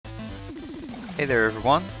Hey there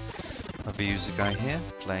everyone, I've User Guy here,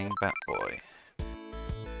 playing Batboy.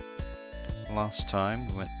 Last time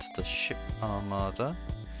we went to the ship Armada.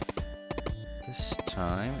 This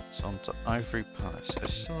time it's on to Ivory Palace. I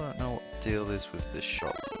still don't know what the deal is with this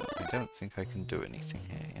shop. I don't think I can do anything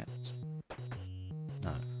here yet.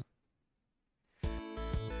 No.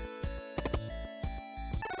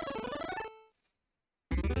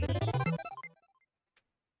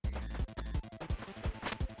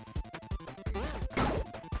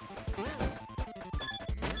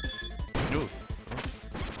 Ooh.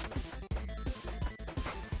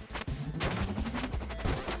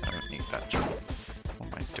 I don't need that job. What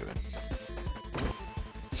am I doing?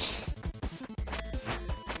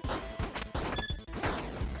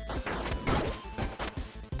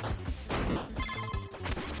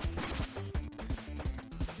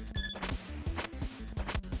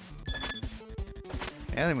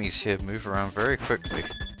 The enemies here move around very quickly.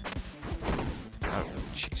 Oh,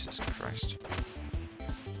 Jesus Christ.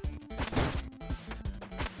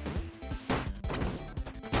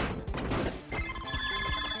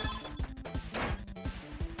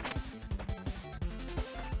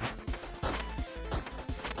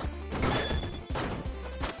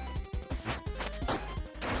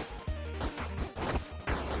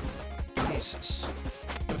 Jesus.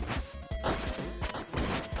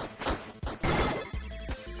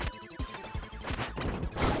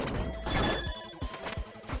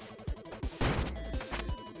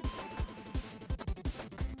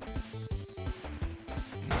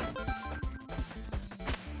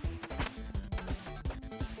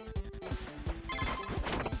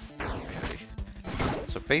 Okay.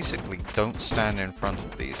 So basically, don't stand in front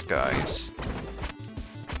of these guys.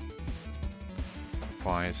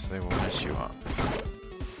 Otherwise, they will mess you up.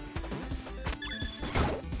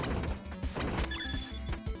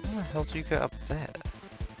 How the hell do you get up there?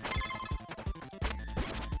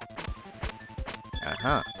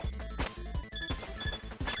 Aha!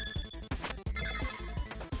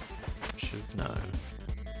 Should have known.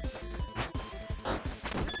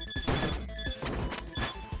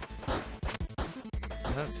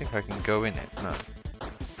 I don't think I can go in it, no.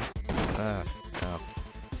 Ah, God.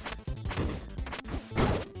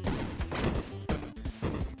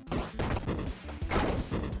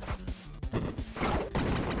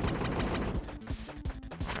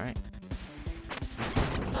 Alright.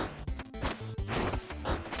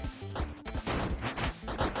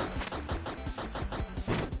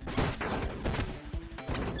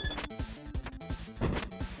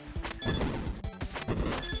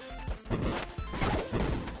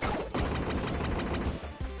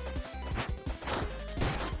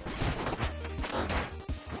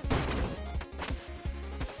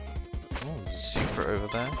 Oh, there's a secret over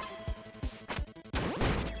there.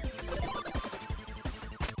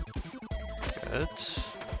 Good.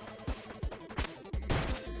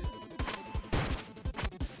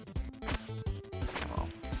 Come on.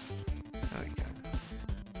 There we go.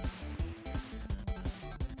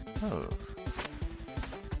 Oh.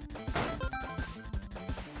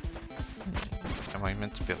 Am I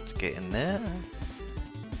meant to be able to get in there?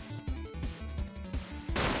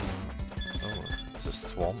 Oh, it's a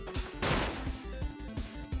swamp.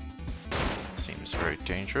 Seems very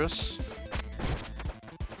dangerous.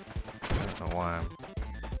 I don't know why I'm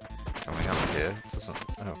coming up here. It doesn't.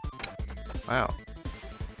 Oh. Wow.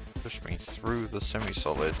 Pushed me through the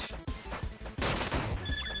semi-solid.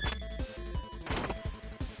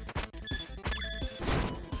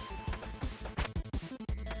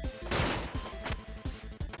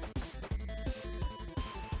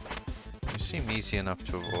 You seem easy enough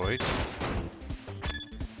to avoid.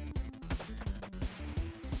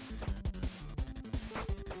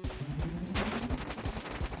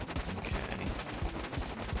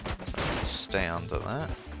 Stay under that.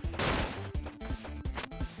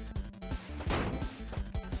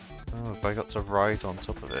 Oh, have I got to ride on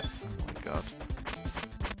top of it? Oh my god.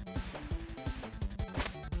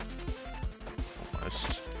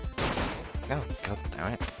 Almost. Oh god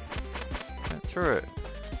damn it. Get through it.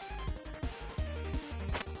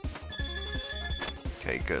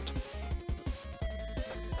 Okay, good.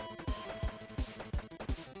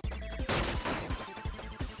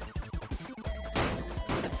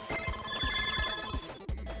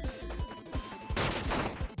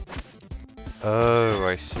 Oh,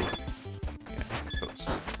 I see. Yeah, I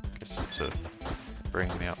guess it's to bring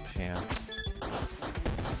me up here.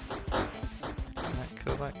 Can I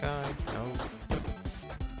kill that guy? No.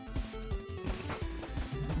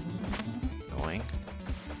 Annoying.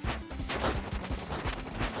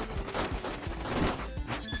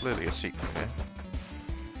 There's clearly a secret here.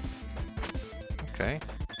 Okay.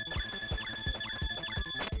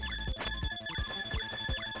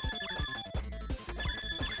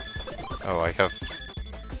 Oh, I have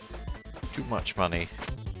too much money.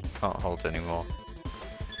 Can't hold anymore.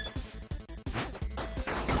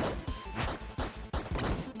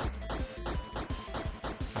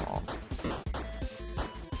 Come on. There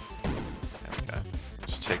we go.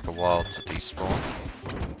 Just take a while to despawn.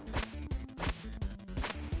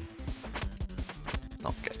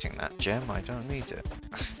 Not getting that gem, I don't need it.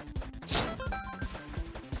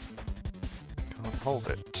 Can't hold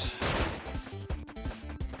it.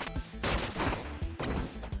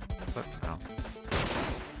 Look now.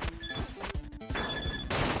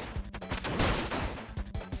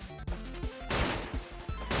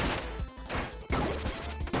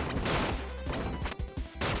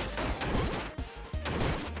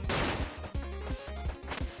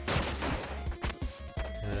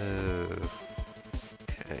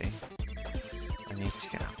 Okay. I need to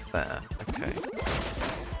get up there. Okay.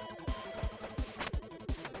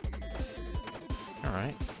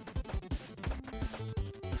 Alright.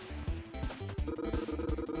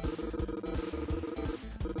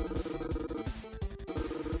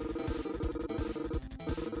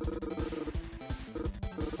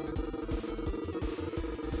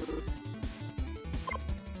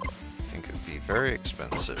 I think it would be very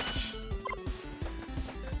expensive.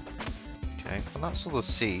 Okay, well that's all the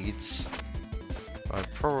seeds. I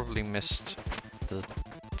probably missed the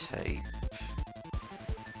tape.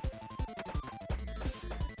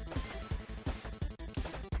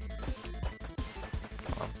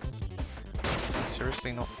 Come on.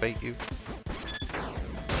 Seriously not bait you?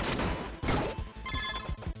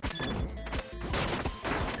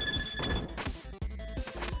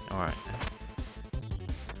 Alright.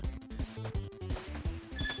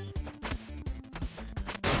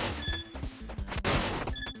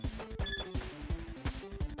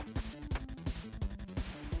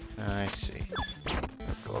 I see.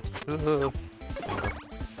 Oh god.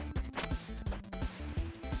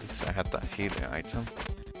 At least I had that healing item.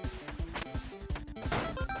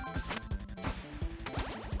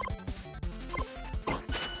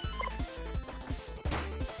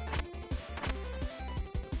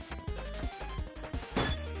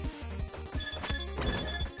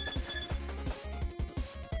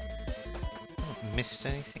 Missed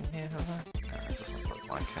anything here, have I? No, it doesn't look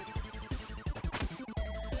like it.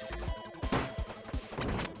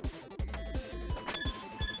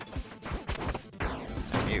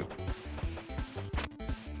 You.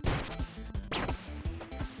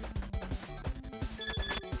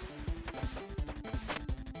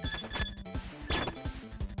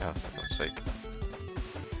 Oh, for God's sake.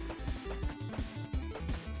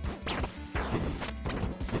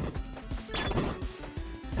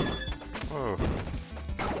 Whoa.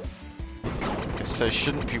 Guess I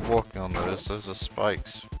shouldn't be walking on those. Those are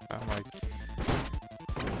spikes. How am I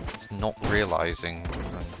not realizing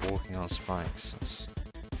I'm walking on spikes? It's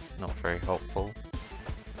not very helpful.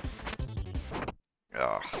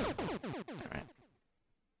 Ah. Alright.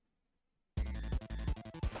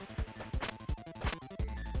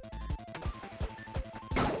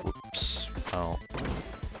 Whoops. Oh.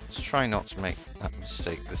 Let's try not to make that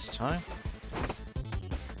mistake this time.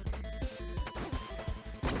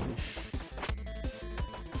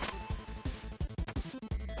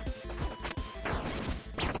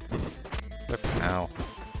 Look now.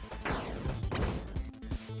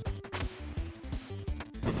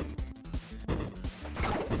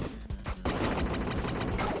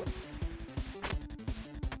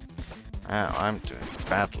 Wow, I'm doing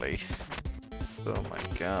badly. Oh my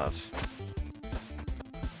god.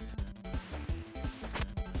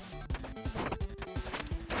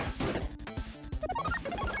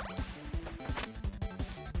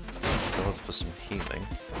 God for some healing.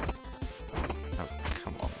 Oh,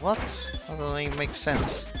 come on. What? That doesn't even make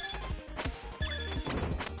sense.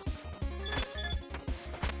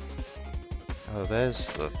 Oh, there's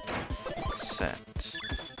the set.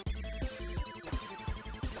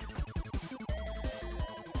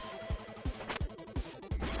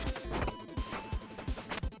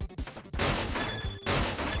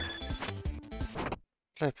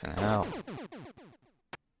 Flipping out.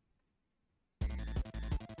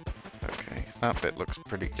 Okay, that bit looks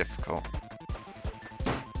pretty difficult.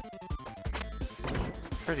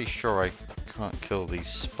 Pretty sure I can't kill these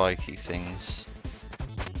spiky things.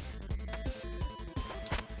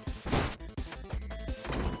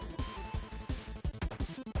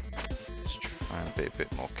 Let's try and be a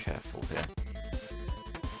bit more careful here.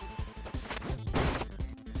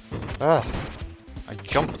 Ah! I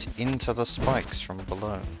jumped into the spikes from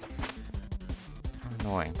below. How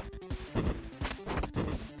annoying.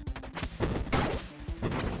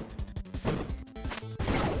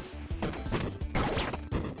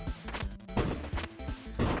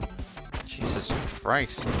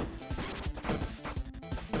 Christ.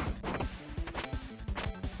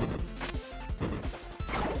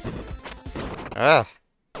 Ah!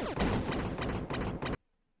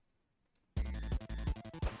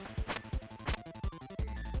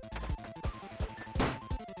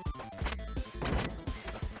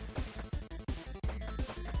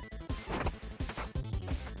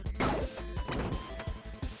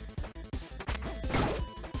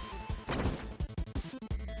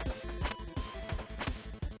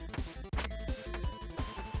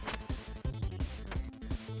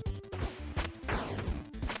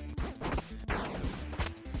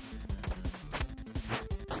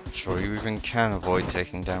 Sure you even can avoid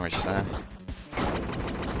taking damage there.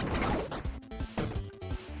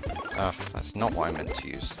 Ah, that's not what I meant to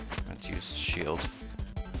use. I meant to use the shield.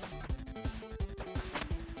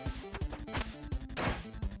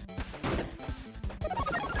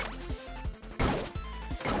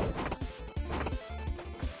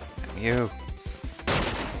 You.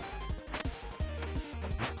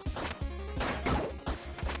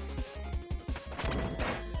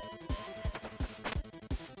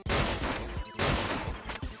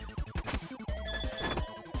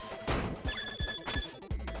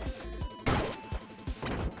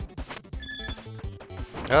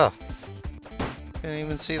 Oh, didn't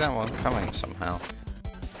even see that one coming somehow.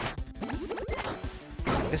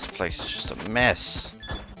 This place is just a mess.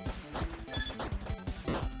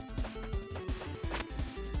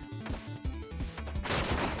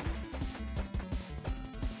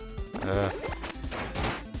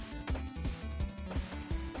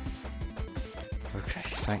 Okay,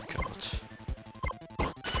 thank God.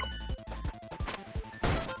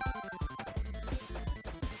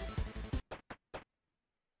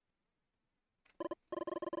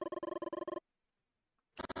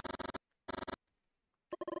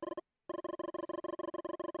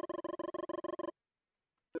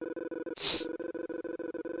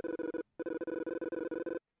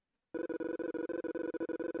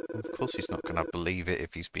 Of course he's not going to believe it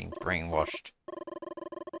if he's being brainwashed.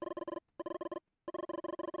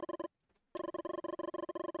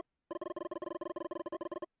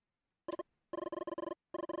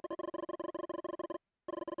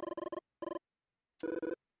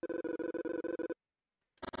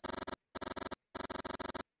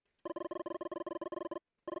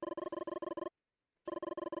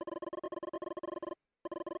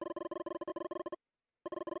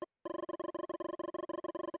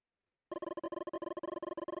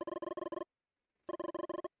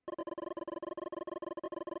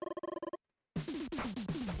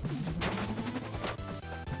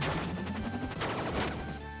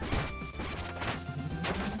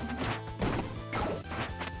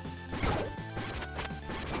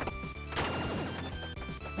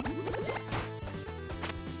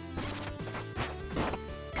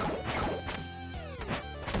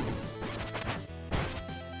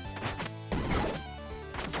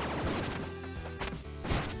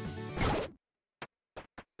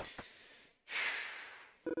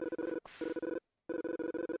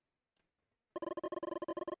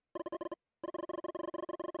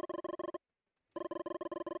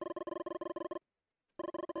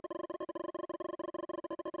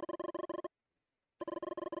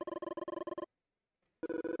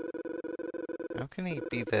 How can he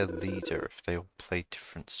be their leader if they all play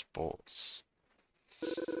different sports?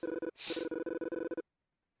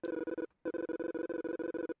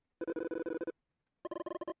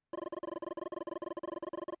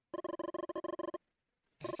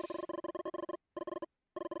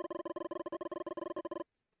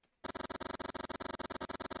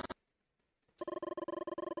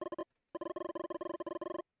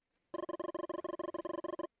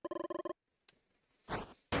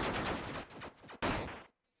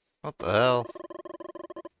 What the hell?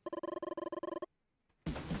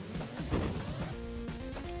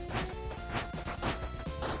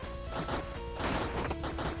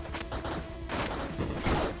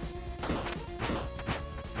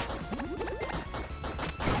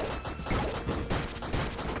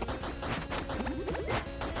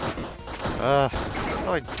 What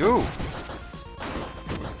do I do?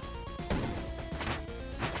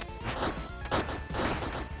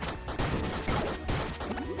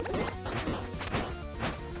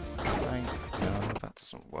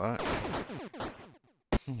 Work.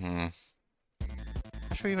 How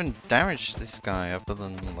should we even damage this guy other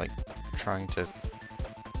than like trying to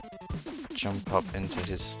jump up into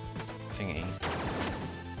his thingy?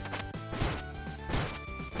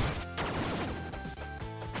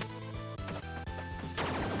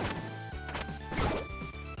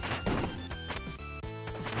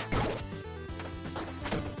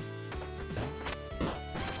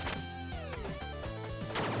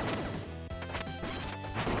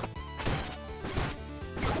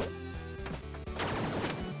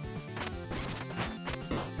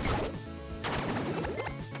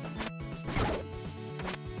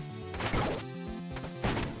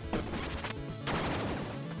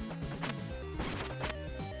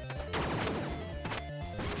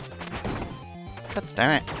 God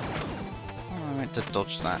damn it. Oh, I meant to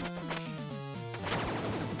dodge that.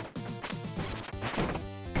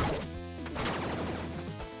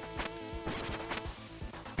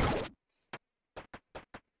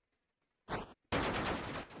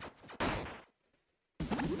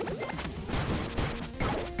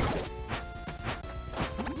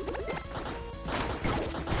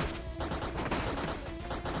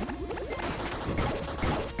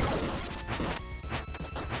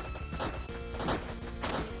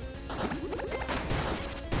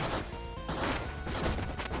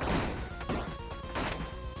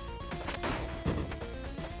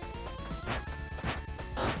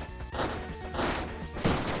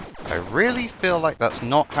 I really feel like that's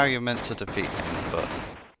not how you're meant to defeat him, but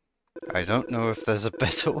I don't know if there's a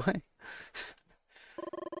better way.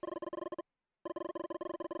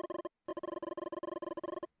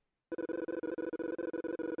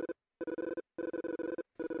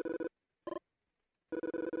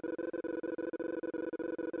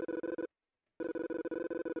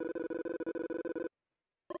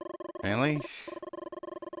 Really?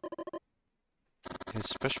 His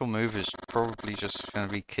special move is probably just going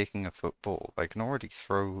to be kicking a football. I can already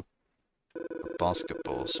throw a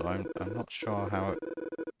basketball, so I'm not sure how it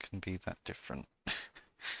can be that different.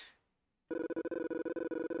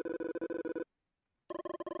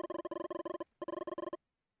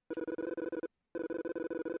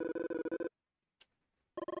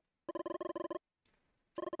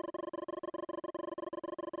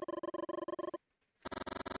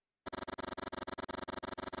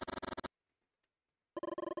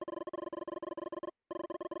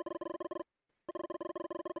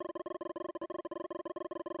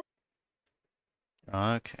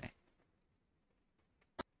 Okay.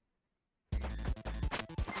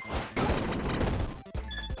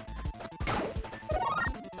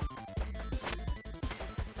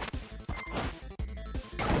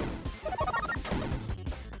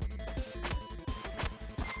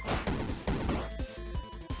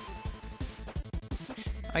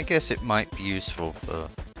 I guess it might be useful for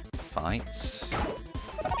fights.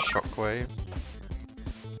 That shockwave.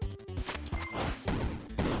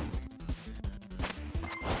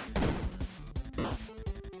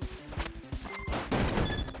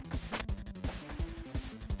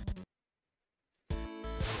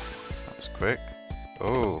 That was quick.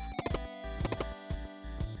 Oh.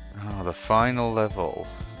 Oh, the final level.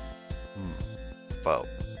 Well,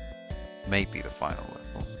 maybe the final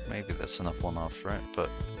level. Maybe there's another one after it, but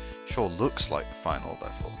sure looks like the final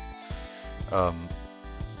level.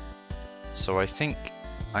 So I think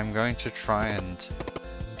I'm going to try and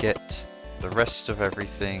get the rest of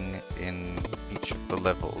everything in each of the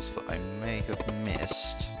levels that I may have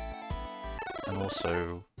missed. And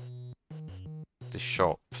also the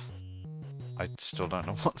shop. I still don't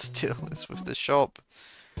know what the deal is with the shop.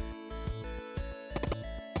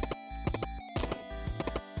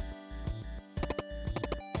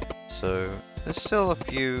 So there's still a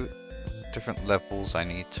few different levels I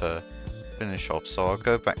need to finish off, so I'll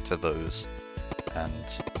go back to those and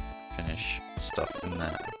finish stuff in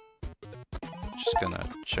there. Just gonna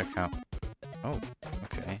check out... Oh,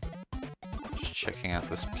 okay. Just checking out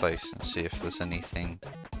this place and see if there's anything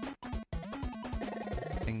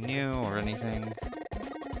new or anything.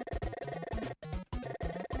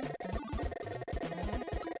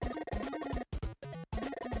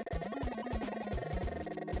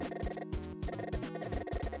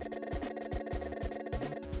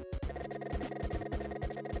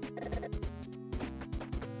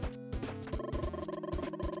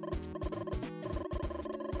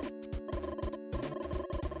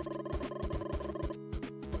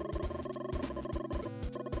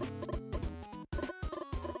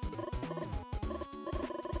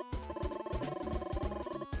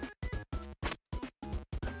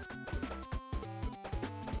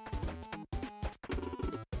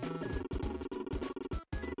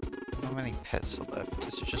 How many pets are left?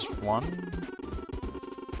 Is it just one?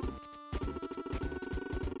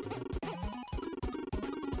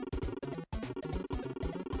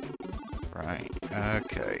 Right,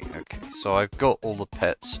 okay. So I've got all the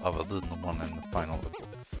pets other than the one in the final level.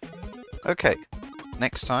 Okay,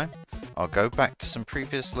 next time I'll go back to some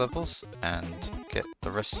previous levels and get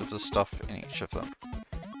the rest of the stuff in each of them.